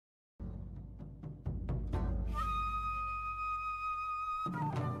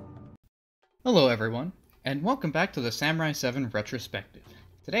Hello everyone, and welcome back to the Samurai 7 Retrospective.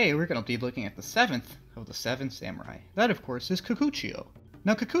 Today we're going to be looking at the 7th of the 7 Samurai. That of course is Kikuchiyo.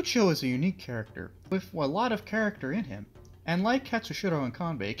 Now Kikuchiyo is a unique character with a lot of character in him, and like Katsushiro and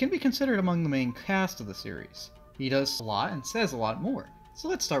Kanbei, can be considered among the main cast of the series. He does a lot and says a lot more, so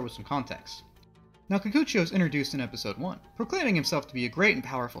let's start with some context. Now Kikuchiyo is introduced in episode 1, proclaiming himself to be a great and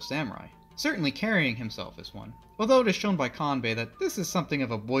powerful samurai, certainly carrying himself as one, although it is shown by Kanbei that this is something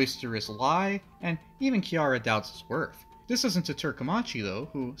of a boisterous lie, and even Kiara doubts his worth. This isn't to Kamachi though,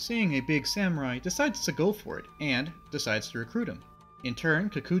 who, seeing a big samurai, decides to go for it, and decides to recruit him. In turn,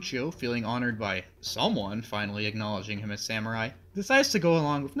 Kikuchiyo, feeling honored by someone finally acknowledging him as samurai, decides to go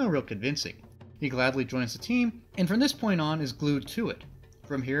along with no real convincing. He gladly joins the team, and from this point on is glued to it.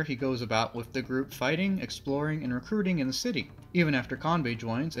 From here, he goes about with the group fighting, exploring, and recruiting in the city. Even after Kanbei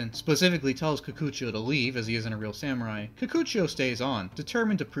joins, and specifically tells Kikuchiyo to leave as he isn't a real samurai, Kikuchiyo stays on,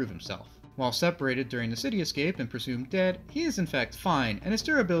 determined to prove himself. While separated during the city escape and presumed dead, he is in fact fine, and his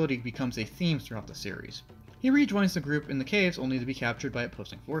durability becomes a theme throughout the series. He rejoins the group in the caves only to be captured by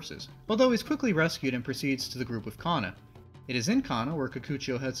opposing forces, although he's quickly rescued and proceeds to the group with Kana. It is in Kana where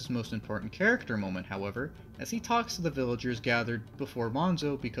Kikuchiyo has his most important character moment, however, as he talks to the villagers gathered before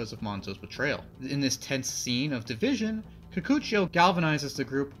Gonzo because of Monzo's betrayal. In this tense scene of division, Kikuchiyo galvanizes the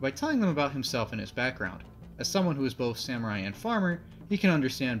group by telling them about himself and his background. As someone who is both samurai and farmer, he can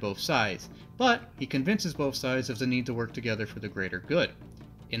understand both sides, but he convinces both sides of the need to work together for the greater good.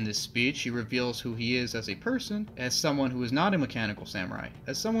 In this speech, he reveals who he is as a person, as someone who is not a mechanical samurai,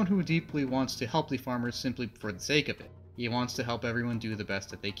 as someone who deeply wants to help the farmers simply for the sake of it. He wants to help everyone do the best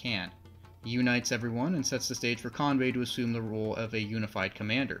that they can. He unites everyone and sets the stage for Kanbei to assume the role of a unified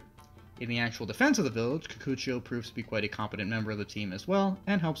commander. In the actual defense of the village, Kikuchiyo proves to be quite a competent member of the team as well,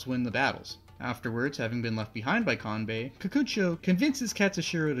 and helps win the battles. Afterwards, having been left behind by Kanbei, Kikuchiyo convinces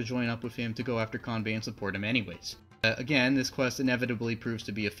Katsushiro to join up with him to go after Kanbei and support him anyways. Again, this quest inevitably proves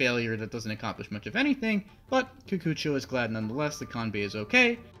to be a failure that doesn't accomplish much of anything, but Kikuchiyo is glad nonetheless that Kanbei is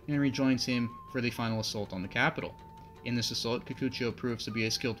okay, and rejoins him for the final assault on the capital. In this assault, Kikuchiyo proves to be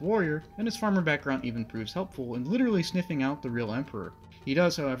a skilled warrior, and his farmer background even proves helpful in literally sniffing out the real emperor. He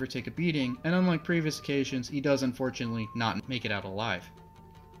does, however, take a beating, and unlike previous occasions, he does unfortunately not make it out alive.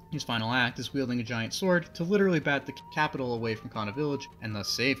 His final act is wielding a giant sword to literally bat the capital away from Kana village, and thus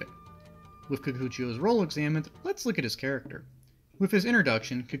save it. With Kikuchiyo's role examined, let's look at his character. With his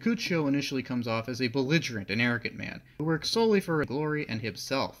introduction, Kikuchiyo initially comes off as a belligerent and arrogant man, who works solely for glory and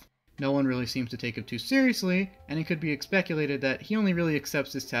himself. No one really seems to take him too seriously, and it could be speculated that he only really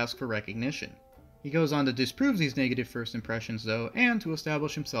accepts his task for recognition. He goes on to disprove these negative first impressions though, and to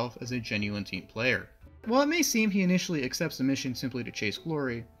establish himself as a genuine team player. While it may seem he initially accepts the mission simply to chase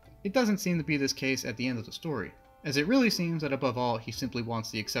glory, it doesn't seem to be this case at the end of the story, as it really seems that above all he simply wants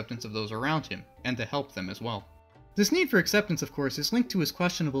the acceptance of those around him, and to help them as well. This need for acceptance, of course, is linked to his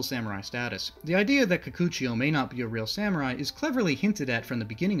questionable samurai status. The idea that Kikuchiyo may not be a real samurai is cleverly hinted at from the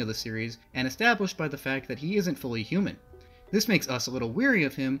beginning of the series, and established by the fact that he isn't fully human. This makes us a little weary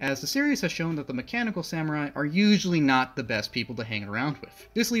of him, as the series has shown that the mechanical samurai are usually not the best people to hang around with.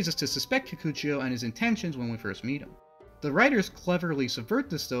 This leads us to suspect Kikuchiyo and his intentions when we first meet him. The writers cleverly subvert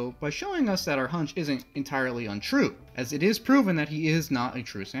this though by showing us that our hunch isn't entirely untrue, as it is proven that he is not a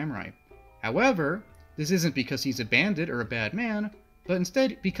true samurai. However, this isn't because he's a bandit or a bad man, but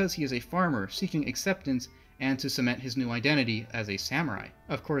instead because he is a farmer seeking acceptance and to cement his new identity as a samurai.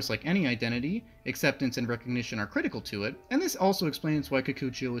 Of course, like any identity, acceptance and recognition are critical to it, and this also explains why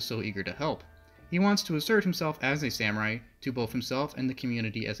Kikuchiyo is so eager to help. He wants to assert himself as a samurai to both himself and the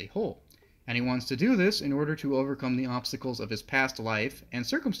community as a whole, and he wants to do this in order to overcome the obstacles of his past life and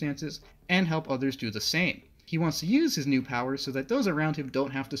circumstances and help others do the same. He wants to use his new powers so that those around him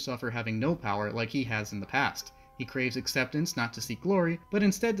don't have to suffer having no power like he has in the past. He craves acceptance not to seek glory, but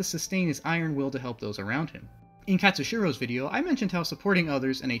instead to sustain his iron will to help those around him. In Katsushiro's video, I mentioned how supporting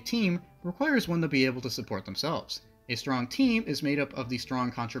others in a team requires one to be able to support themselves. A strong team is made up of the strong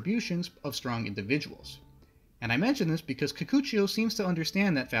contributions of strong individuals. And I mention this because Kikuchiyo seems to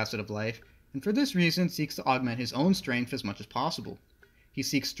understand that facet of life, and for this reason seeks to augment his own strength as much as possible. He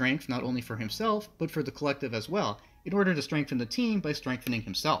seeks strength not only for himself, but for the collective as well, in order to strengthen the team by strengthening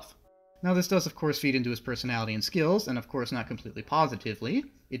himself. Now this does of course feed into his personality and skills, and of course not completely positively.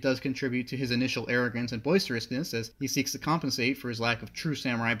 It does contribute to his initial arrogance and boisterousness as he seeks to compensate for his lack of true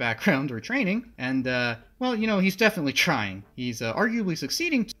samurai background or training, and well, he's definitely trying. He's arguably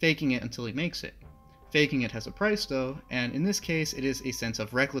succeeding, faking it until he makes it. Faking it has a price though, and in this case it is a sense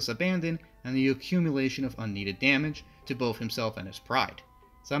of reckless abandon and the accumulation of unneeded damage to both himself and his pride.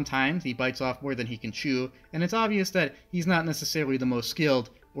 Sometimes he bites off more than he can chew, and it's obvious that he's not necessarily the most skilled,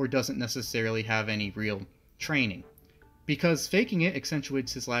 or doesn't necessarily have any real training. Because faking it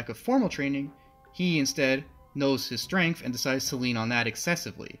accentuates his lack of formal training, he instead knows his strength and decides to lean on that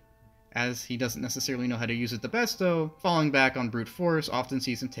excessively. As he doesn't necessarily know how to use it the best though, falling back on brute force often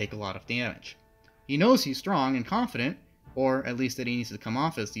sees him take a lot of damage. He knows he's strong and confident, or at least that he needs to come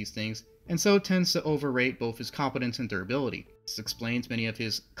off as these things, and so tends to overrate both his competence and durability. This explains many of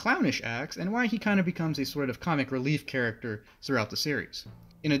his clownish acts and why he kind of becomes a sort of comic relief character throughout the series.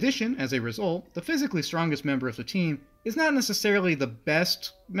 In addition, as a result, the physically strongest member of the team is not necessarily the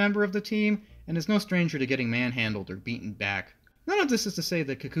best member of the team, and is no stranger to getting manhandled or beaten back. None of this is to say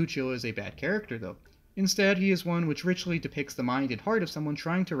that Kikuchiyo is a bad character, though. Instead, he is one which richly depicts the mind and heart of someone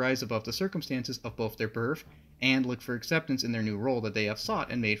trying to rise above the circumstances of both their birth and look for acceptance in their new role that they have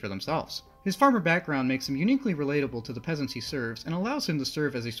sought and made for themselves. His farmer background makes him uniquely relatable to the peasants he serves and allows him to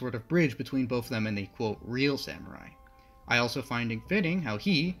serve as a sort of bridge between both them and the, quote, real samurai. I also find it fitting how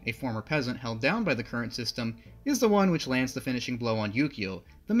he, a former peasant held down by the current system, is the one which lands the finishing blow on Yukio,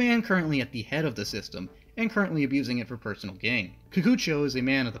 the man currently at the head of the system, and currently abusing it for personal gain. Kikuchiyo is a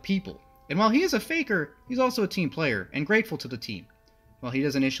man of the people, and while he is a faker, he's also a team player, and grateful to the team. While he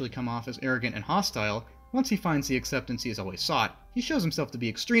does initially come off as arrogant and hostile, once he finds the acceptance he has always sought, he shows himself to be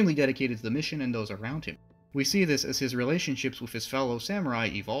extremely dedicated to the mission and those around him. We see this as his relationships with his fellow samurai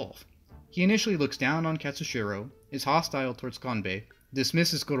evolve. He initially looks down on Katsushiro, is hostile towards Konbei,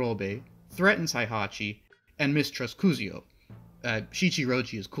 dismisses Gorobe, threatens Heihachi, and mistrusts Kuzuyo.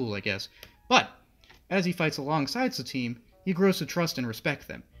 Shichiroji is cool, I guess. But, as he fights alongside the team, he grows to trust and respect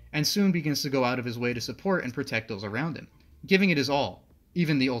them, and soon begins to go out of his way to support and protect those around him, giving it his all,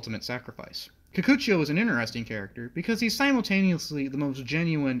 even the ultimate sacrifice. Kikuchiyo is an interesting character because he's simultaneously the most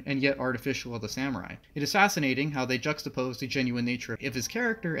genuine and yet artificial of the samurai. It is fascinating how they juxtapose the genuine nature of his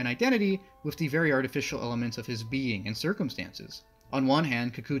character and identity with the very artificial elements of his being and circumstances. On one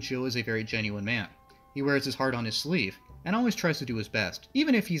hand, Kikuchiyo is a very genuine man. He wears his heart on his sleeve, and always tries to do his best,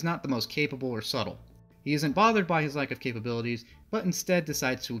 even if he's not the most capable or subtle. He isn't bothered by his lack of capabilities, but instead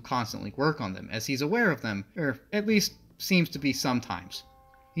decides to constantly work on them, as he's aware of them, or at least seems to be sometimes.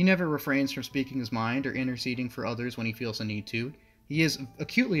 He never refrains from speaking his mind or interceding for others when he feels a need to. He is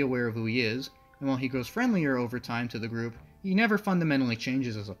acutely aware of who he is, and while he grows friendlier over time to the group, he never fundamentally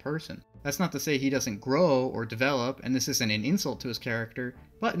changes as a person. That's not to say he doesn't grow or develop, and this isn't an insult to his character,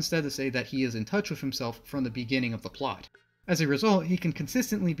 but instead to say that he is in touch with himself from the beginning of the plot. As a result, he can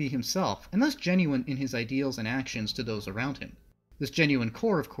consistently be himself, and thus genuine in his ideals and actions to those around him. This genuine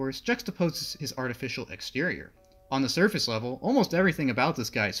core, of course, juxtaposes his artificial exterior. On the surface level, almost everything about this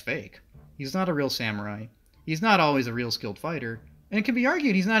guy is fake. He's not a real samurai, he's not always a real skilled fighter, and it can be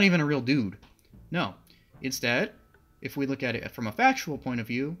argued he's not even a real dude. No. Instead, if we look at it from a factual point of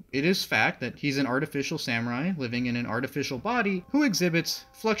view, it is fact that he's an artificial samurai living in an artificial body who exhibits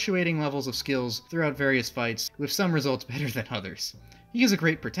fluctuating levels of skills throughout various fights, with some results better than others. He is a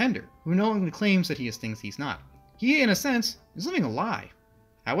great pretender, who knowingly claims that he is things he's not. He, in a sense, is living a lie.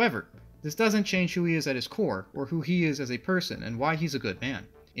 However, this doesn't change who he is at his core, or who he is as a person, and why he's a good man.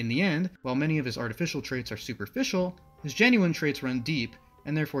 In the end, while many of his artificial traits are superficial, his genuine traits run deep,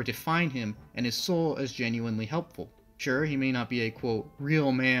 and therefore define him and his soul as genuinely helpful. Sure, he may not be a, quote,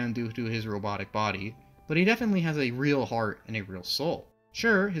 real man due to his robotic body, but he definitely has a real heart and a real soul.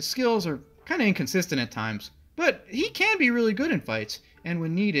 Sure, his skills are kinda inconsistent at times, but he can be really good in fights, and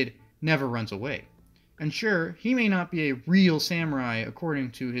when needed, never runs away. And sure, he may not be a real samurai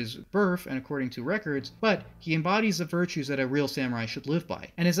according to his birth and according to records, but he embodies the virtues that a real samurai should live by,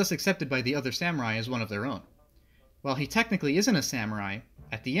 and is thus accepted by the other samurai as one of their own. While he technically isn't a samurai,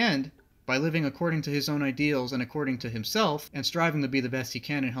 at the end, by living according to his own ideals and according to himself, and striving to be the best he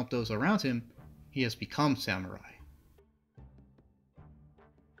can and help those around him, he has become samurai.